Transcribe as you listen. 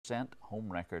100%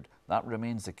 home record. That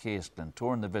remains the case.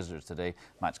 Glentoran, the visitors today.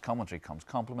 Match commentary comes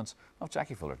compliments of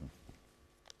Jackie Fullerton.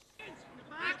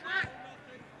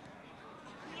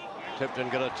 Tipton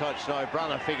got a touch now.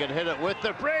 Braniff, he can hit it with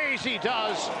the breeze. He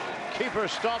does. Keeper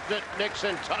stopped it.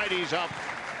 Nixon tidies up.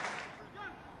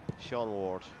 Sean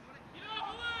Ward.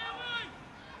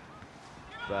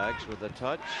 Baggs with the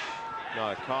touch.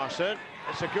 Now Carson.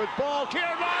 It's a good ball.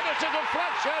 Kieran Martin, it's a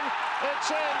deflection.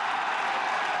 It's in.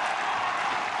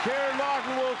 Kieran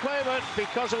Martin will claim it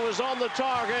because it was on the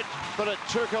target, but it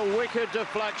took a wicked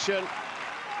deflection.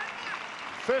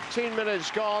 15 minutes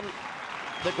gone.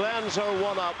 The Glens are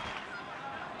 1 up.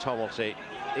 Tumulty.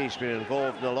 He's been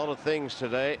involved in a lot of things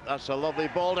today. That's a lovely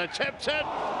ball to Tipton.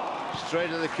 Straight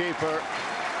to the keeper.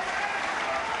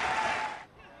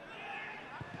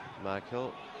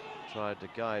 Michael tried to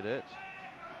guide it.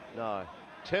 Now,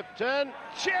 Tipton.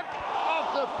 Chip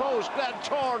off the post.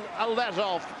 Glentoran a let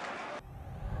off.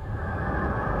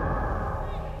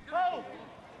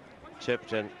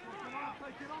 Tipton.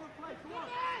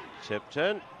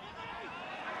 Tipton.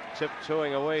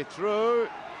 Tiptoeing away through.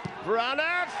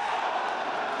 Braniff!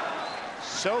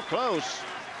 So close.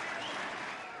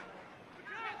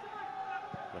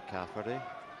 McCafferty.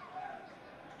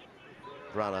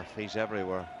 Braniff, he's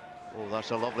everywhere. Oh,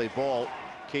 that's a lovely ball.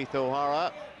 Keith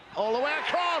O'Hara, all the way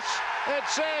across.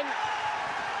 It's in.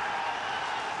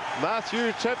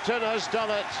 Matthew Tipton has done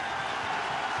it.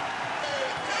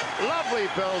 Lovely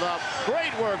build-up.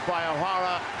 Great work by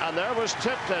O'Hara. And there was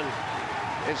Tipton.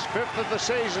 His 5th of the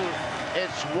season.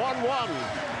 It's 1-1.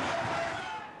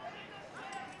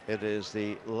 It is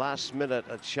the last minute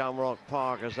at Shamrock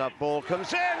Park as that ball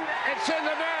comes in. It's in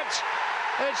the net.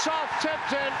 It's off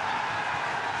Tipton.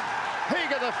 He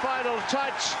got the final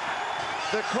touch.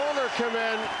 The corner came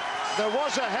in. There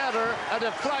was a header, a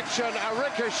deflection, a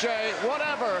ricochet,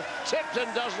 whatever.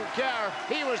 Tipton doesn't care.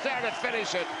 He was there to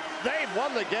finish it. They've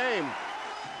won the game.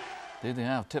 Did they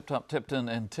have tip-top Tipton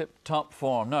in tip-top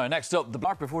form. Now, next up, the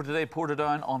Black before today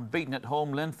Portadown unbeaten at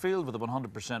home. Linfield with a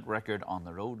 100% record on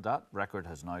the road. That record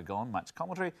has now gone. Match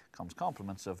commentary comes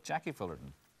compliments of Jackie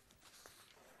Fullerton.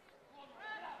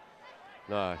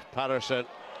 Now, Patterson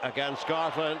against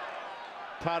Gartland.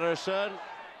 Patterson.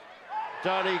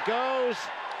 Down he goes.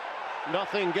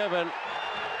 Nothing given.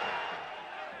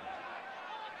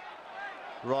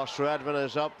 Ross Redmond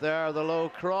is up there, the low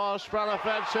cross. Braniff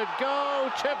lets it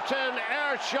go. Tipton,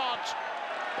 air shot.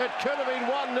 It could have been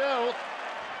 1-0.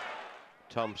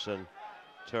 Thompson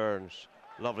turns.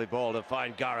 Lovely ball to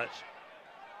find Garrett.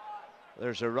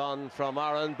 There's a run from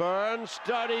Aaron Burns.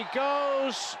 Down he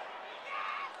goes.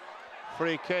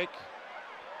 Free kick.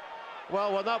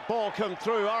 Well, when that ball came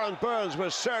through, Aaron Burns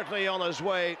was certainly on his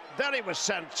way. Then he was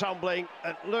sent tumbling.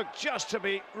 It looked just to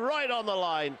be right on the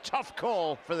line. Tough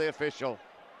call for the official.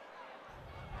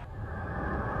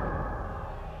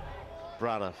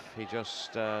 Braniff, he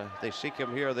just, they seek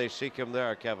him here, they seek him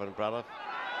there, Kevin Braniff.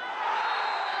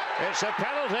 It's a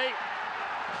penalty.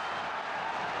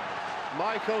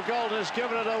 Michael Gold has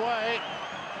given it away.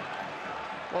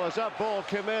 Well, as that ball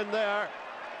came in there,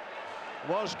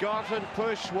 was Gartland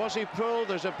pushed? Was he pulled?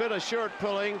 There's a bit of shirt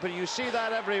pulling, but you see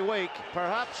that every week.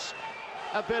 Perhaps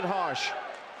a bit harsh.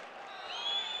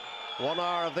 1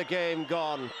 hour of the game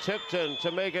gone. Tipton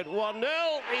to make it 1-0.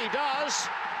 He does.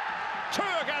 2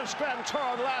 against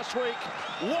Glentoran last week.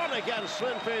 1 against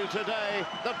Linfield today.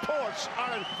 The Ports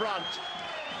are in front.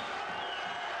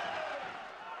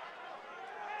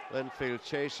 Linfield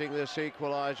chasing this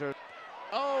equaliser.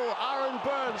 Oh, Aaron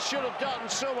Burns should have done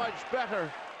so much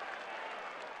better.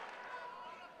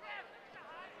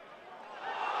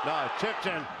 Now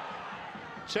Tipton.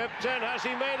 Tipton, has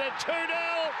he made it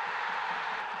 2-0?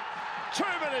 2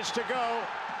 minutes to go.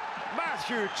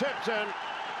 Matthew Tipton.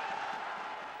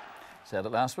 Said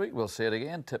it last week, we'll say it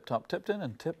again. Tip-top Tipton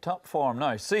in tip-top form.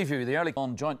 Now, Seaview, the early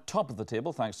on joint top of the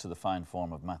table thanks to the fine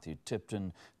form of Matthew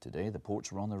Tipton. Today, the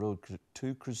Ports were on the road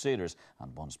to Crusaders,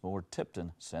 and once more,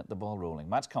 Tipton sent the ball rolling.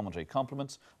 Match commentary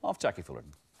compliments of Jackie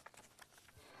Fullerton.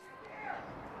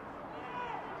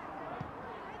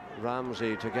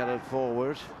 Ramsey to get it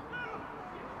forward.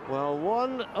 Well,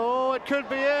 one. Oh, it could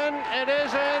be in. It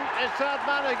is in. It's that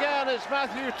man again. It's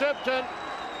Matthew Tipton.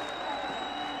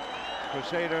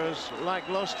 Crusaders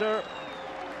lackluster,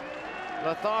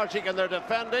 lethargic in their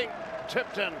defending.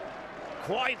 Tipton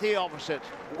quite the opposite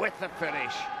with the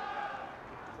finish.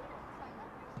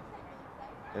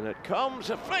 And it comes,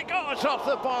 a flick. Oh, it's off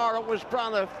the bar. It was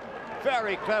Braniff.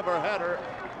 Very clever header.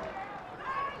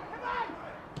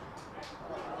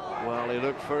 Well, he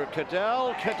looked for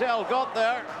Cadell. Cadell got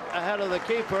there ahead of the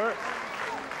keeper.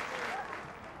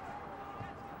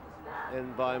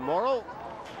 In by Morrow.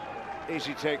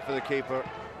 Easy take for the keeper.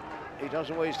 He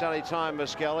doesn't waste any time,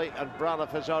 Miskelly, and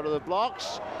Braniff is out of the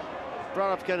blocks.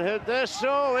 Braniff can hit this.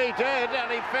 Oh, he did,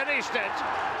 and he finished it.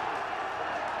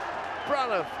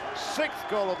 Braniff, 6th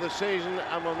goal of the season,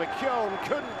 and when McKeown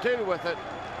couldn't deal with it,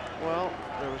 well,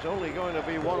 there was only going to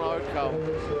be one outcome.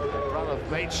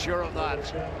 Braniff made sure of that.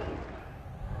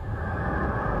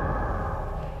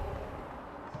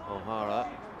 O'Hara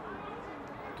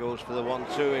goes for the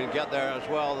 1-2. He'll get there as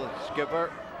well. The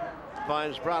skipper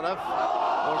finds Braniff.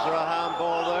 Was there a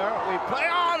handball there? We play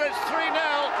on. It's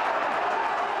 3-0.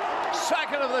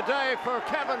 Second of the day for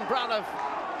Kevin Braniff.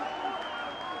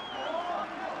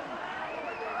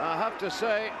 I have to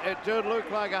say, it did look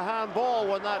like a handball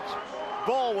when that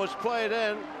ball was played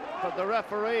in, but the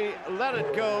referee let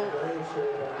it go,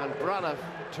 and Braniff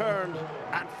turned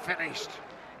and finished.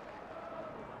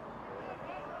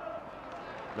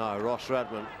 Now Ross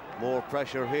Redmond, more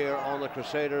pressure here on the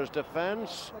Crusaders'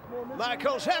 defence.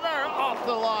 Michael's header off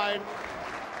the line.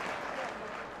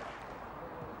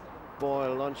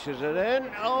 Boyle launches it in.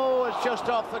 Oh, it's just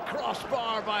off the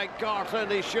crossbar by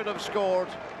Gartland. He should have scored.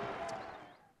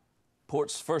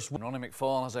 Port's first win. Ronnie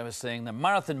McFall, as I was saying, the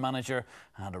marathon manager,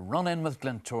 had a run-in with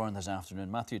Glentoran this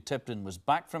afternoon. Matthew Tipton was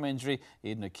back from injury.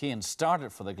 Aidan O'Kane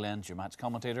started for the Glens. Your match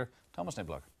commentator, Thomas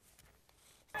Niblock.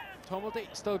 Tumulty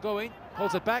still going,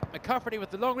 pulls it back. McCafferty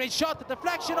with the long-range shot, the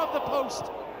deflection off the post.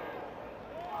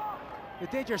 The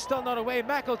danger still not away.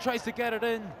 Mackle tries to get it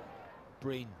in.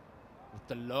 Breen with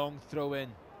the long throw in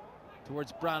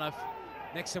towards Braniff.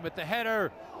 Nixon with the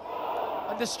header.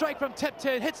 And the strike from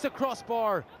Tipton hits the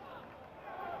crossbar.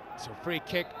 So free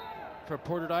kick for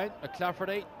Portadown.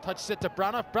 McClafferty touches it to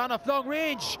Braniff. Braniff long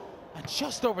range and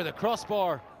just over the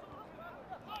crossbar.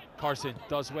 Carson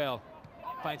does well.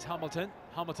 Finds Hamilton.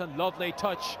 Hamilton, lovely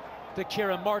touch to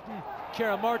Kieran Martin.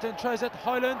 Kieran Martin tries it.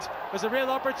 Howland, there's a real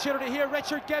opportunity here.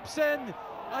 Richard Gibson,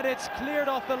 and it's cleared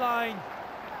off the line.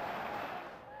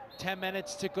 10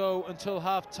 minutes to go until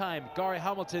half time. Gary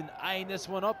Hamilton eyeing this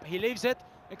one up. He leaves it.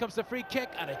 Here comes the free kick,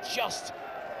 and it just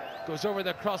goes over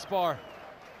the crossbar.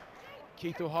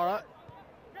 Keith O'Hara.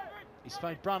 He's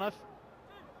found Braniff.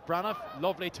 Braniff,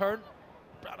 lovely turn.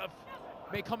 Braniff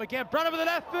may come again. Braniff with the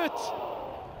left foot.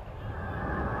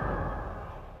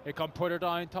 Here come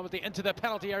Portadown. Tumulty into the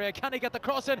penalty area. Can he get the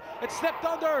cross in? It slipped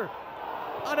under.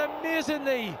 And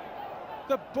amazingly,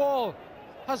 the ball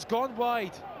has gone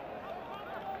wide.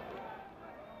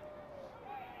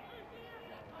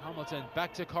 Hamilton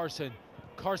back to Carson.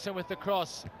 Carson with the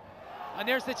cross. And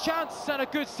there's the chance, and a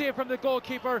good save from the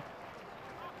goalkeeper.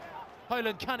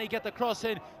 Howland, can he get the cross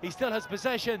in? He still has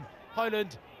possession.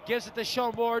 Howland gives it to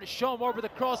Sean Ward. Sean Ward with the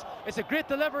cross. It's a great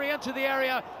delivery into the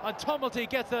area, and Tumulty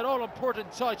gets that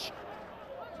all-important touch.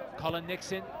 Colin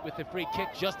Nixon with the free kick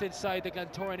just inside the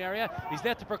Glentoran area. He's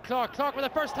left it for Clark. Clark with a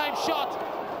first-time shot.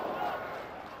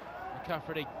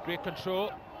 McCafferty, great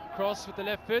control. Cross with the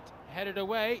left foot, headed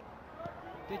away.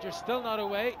 Danger still not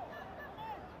away.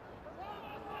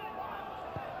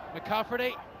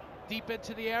 McCafferty deep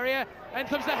into the area, and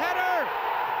comes the header,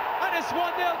 and it's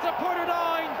 1-0 to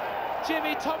Portadown.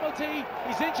 Jimmy Tumulty,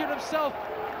 he's injured himself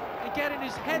in getting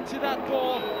his head to that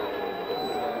ball.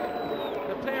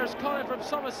 The player's calling for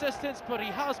some assistance, but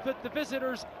he has put the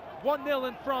visitors 1-0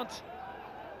 in front.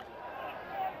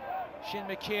 Shane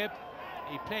McCabe,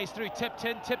 he plays through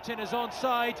Tipton. Tipton is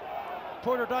onside.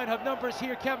 Portadown have numbers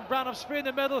here. Kevin Braniff's free in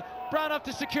the middle. Braniff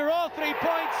to secure all 3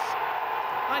 points,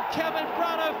 and Kevin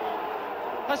Braniff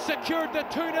has secured the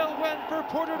 2-0 win for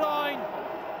Portadown.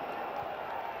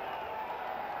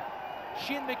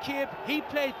 Shane McCabe, he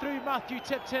played through Matthew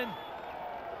Tipton.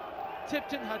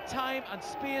 Tipton had time and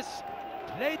space,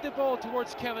 played the ball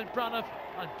towards Kevin Braniff,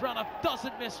 and Braniff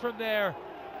doesn't miss from there.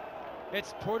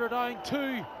 It's Portadown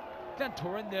 2,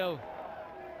 Glentoran 0.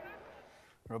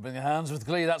 Rubbing their hands with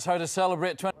glee, that's how to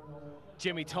celebrate 20.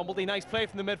 Jimmy Tumblety, nice play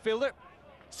from the midfielder.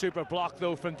 Super block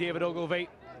though from David Ogilvie,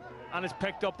 and it's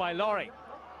picked up by Laurie.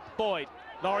 Boyd,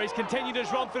 Laurie's continued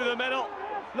his run through the middle.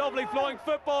 Lovely flowing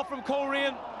football from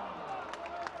Coleraine,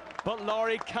 but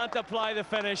Laurie can't apply the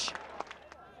finish.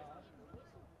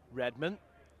 Redmond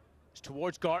is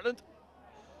towards Gartland.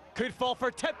 Could fall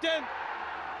for Tipton,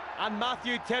 and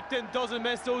Matthew Tipton doesn't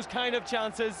miss those kind of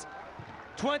chances.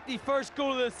 21st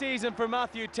goal of the season for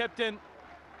Matthew Tipton.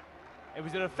 It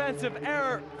was an offensive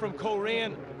error from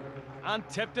Coleraine, and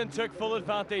Tipton took full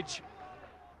advantage.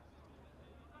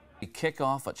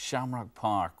 Kick-off at Shamrock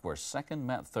Park, where second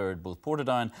met third, both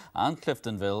Portadown and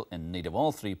Cliftonville in need of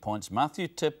all 3 points. Matthew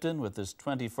Tipton, with his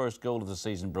 21st goal of the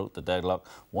season, broke the deadlock.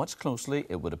 Watch closely,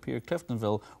 it would appear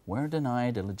Cliftonville were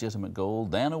denied a legitimate goal,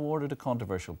 then awarded a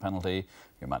controversial penalty.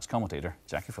 Your match commentator,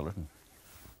 Jackie Fullerton.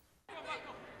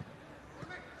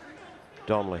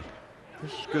 Donnelly.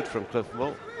 This is good from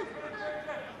Cliftonville.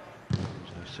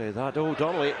 I say that. Oh,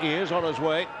 Donnelly, he is on his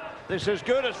way. This is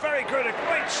good. It's very good. A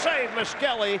great save,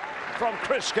 Miskelly, from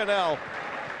Chris Scannell.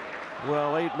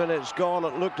 Well, 8 minutes gone.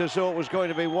 It looked as though it was going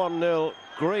to be 1-0.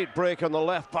 Great break on the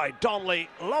left by Donnelly.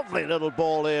 Lovely little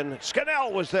ball in.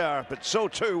 Scannell was there, but so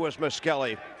too was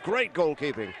Miskelly. Great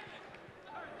goalkeeping.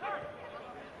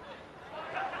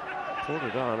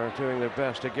 Portadown are doing their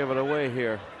best to give it away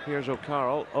here. Here's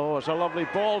O'Carroll. Oh, it's a lovely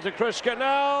ball to Chris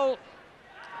Scannell.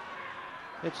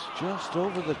 It's just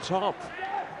over the top.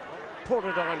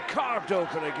 Portadown carved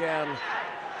open again,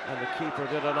 and the keeper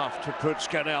did enough to put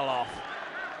Scannell off.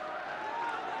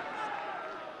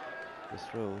 The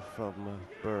throw from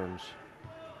Burns.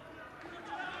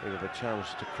 They have a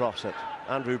chance to cross it.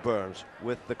 Andrew Burns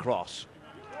with the cross.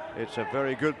 It's a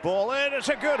very good ball in. It's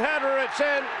a good header. It's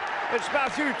in. It's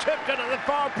Matthew Tipton at the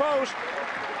far post.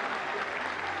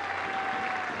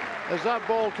 As that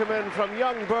ball came in from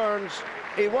young Burns,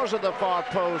 he was at the far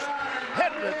post,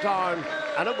 heading it down,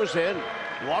 and it was in.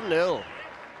 1-0.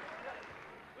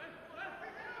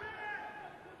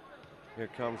 Here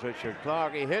comes Richard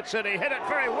Clark. He hits it. He hit it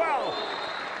very well.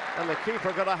 And the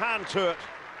keeper got a hand to it.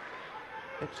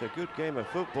 It's a good game of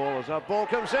football as that ball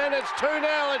comes in. It's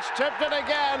 2-0. It's Tipton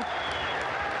again.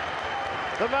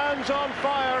 The man's on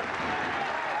fire.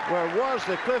 Where was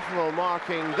the Cliftonville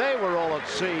marking? They were all at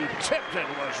sea. Tipton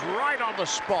was right on the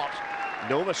spot.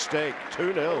 No mistake.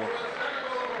 2-0.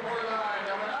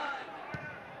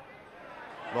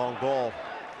 Long ball.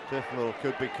 Cliftonville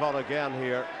could be caught again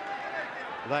here.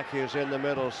 Leckie is in the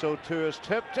middle, so too is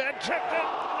Tipton. Tipton!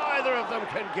 Neither of them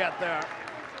can get there.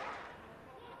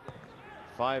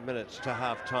 5 minutes to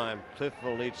half time.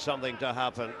 Cliftonville needs something to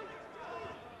happen.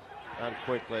 And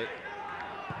quickly.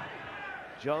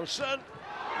 Johnson.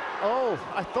 Oh,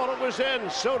 I thought it was in.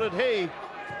 So did he.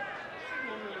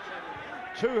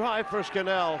 Too high for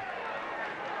Scannell.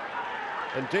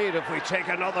 Indeed, if we take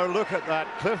another look at that,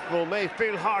 Cliftonville may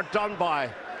feel hard done by.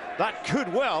 That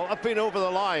could well have been over the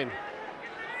line.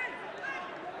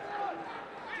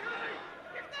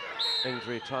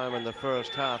 Injury time in the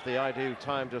first half. The ideal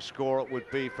time to score it would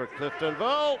be for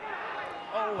Cliftonville.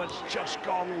 Oh, it's just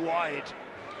gone wide.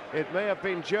 It may have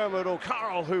been Jeremy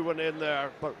O'Carroll who went in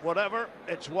there, but whatever,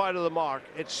 it's wide of the mark.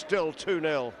 It's still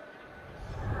 2-0.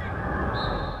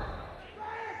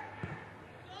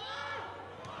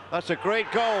 That's a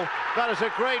great goal. That is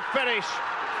a great finish.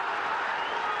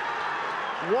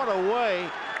 What a way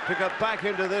to get back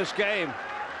into this game.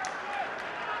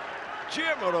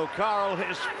 Jeremy O'Carroll,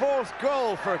 his 4th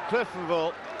goal for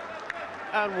Cliftonville.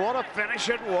 And what a finish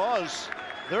it was.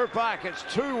 They're back. It's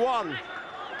 2-1.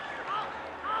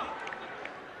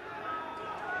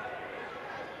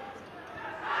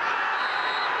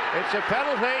 It's a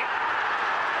penalty.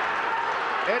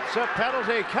 It's a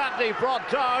penalty. Catney brought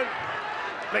down.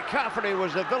 McCafferty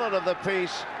was the villain of the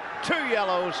piece. 2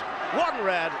 yellows, 1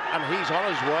 red, and he's on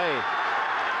his way.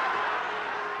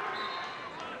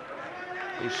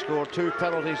 He's scored 2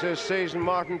 penalties this season.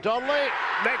 Martin Donnelly,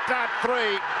 make that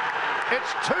 3.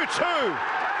 It's 2-2.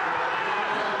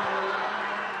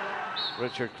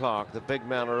 Richard Clark, the big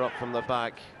men are up from the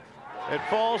back. It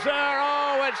falls there.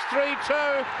 Oh, it's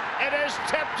 3-2. It is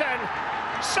Tipton.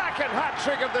 2nd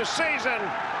hat-trick of the season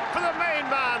for the main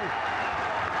man.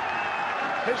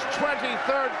 His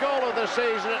 23rd goal of the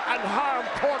season, and how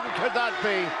important could that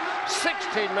be?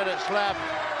 16 minutes left.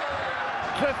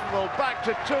 Cliftonville back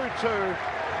to 2-2.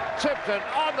 Tipton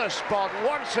on the spot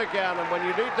once again, and when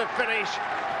you need the finish,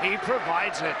 he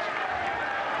provides it.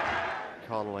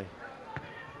 Connolly.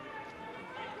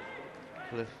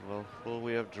 Cliftonville, full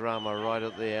way of drama right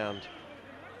at the end.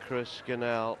 Chris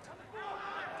Scannell.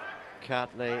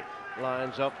 Catney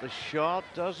lines up the shot,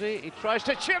 does he? He tries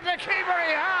to chip the keeper,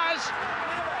 he has!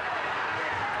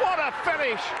 What a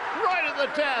finish, right at the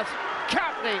death.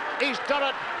 Catney, he's done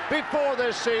it before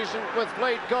this season with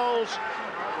late goals.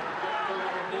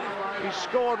 He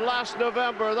scored last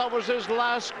November, that was his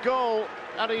last goal,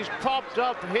 and he's popped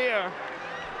up here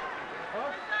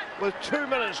with 2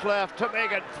 minutes left to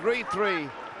make it 3-3.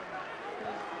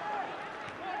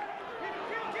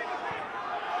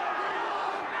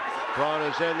 Brown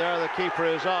is in there, the keeper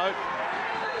is out.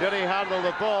 Did he handle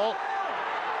the ball?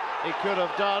 He could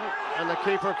have done, and the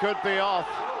keeper could be off.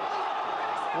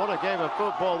 What a game of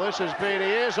football this has been. He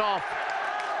is off.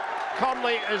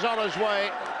 Conley is on his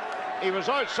way. He was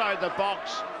outside the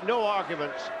box, no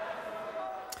arguments.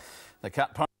 The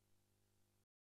Cat